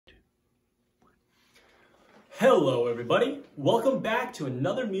Hello everybody, welcome back to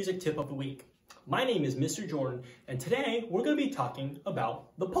another music tip of the week. My name is Mr. Jordan and today we're going to be talking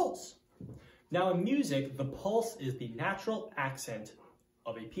about the pulse. Now in music, the pulse is the natural accent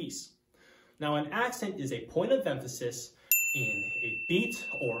of a piece. Now an accent is a point of emphasis in a beat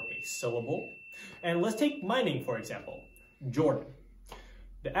or a syllable. And let's take my name for example, Jordan.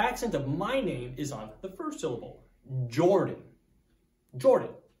 The accent of my name is on the first syllable, Jordan. Jordan.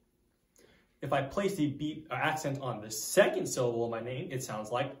 If I place the beat or accent on the second syllable of my name, it sounds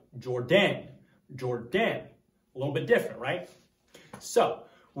like Jordan. Jordan. A little bit different, right? So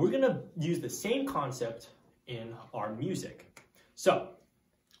we're going to use the same concept in our music. So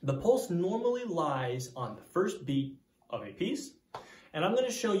the pulse normally lies on the first beat of a piece. And I'm going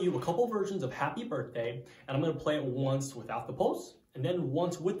to show you a couple versions of Happy Birthday. And I'm going to play it once without the pulse and then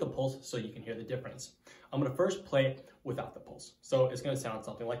once with the pulse so you can hear the difference. I'm going to first play it without the pulse. So it's going to sound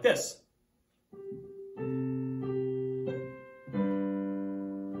something like this.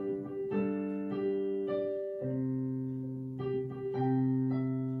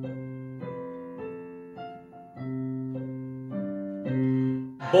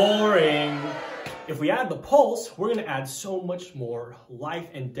 Boring. If we add the pulse, we're going to add so much more life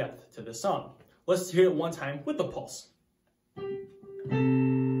and depth to the song. Let's hear it one time with the pulse.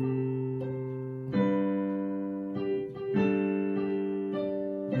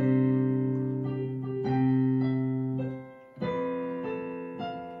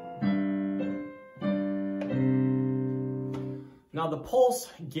 Now the pulse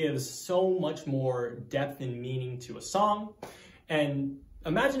gives so much more depth and meaning to a song. And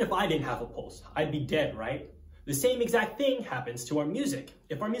imagine if I didn't have a pulse, I'd be dead, right? The same exact thing happens to our music.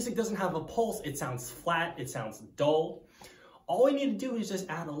 If our music doesn't have a pulse, it sounds flat, it sounds dull. All we need to do is just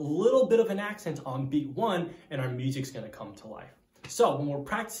add a little bit of an accent on beat one and our music's gonna come to life. So when we're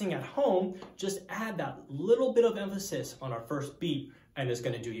practicing at home, just add that little bit of emphasis on our first beat and it's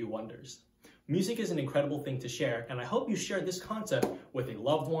gonna do you wonders. Music is an incredible thing to share, and I hope you share this concept with a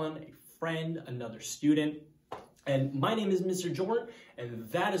loved one, a friend, another student. And my name is Mr. Jordan, and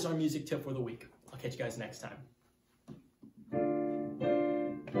that is our music tip for the week. I'll catch you guys next time.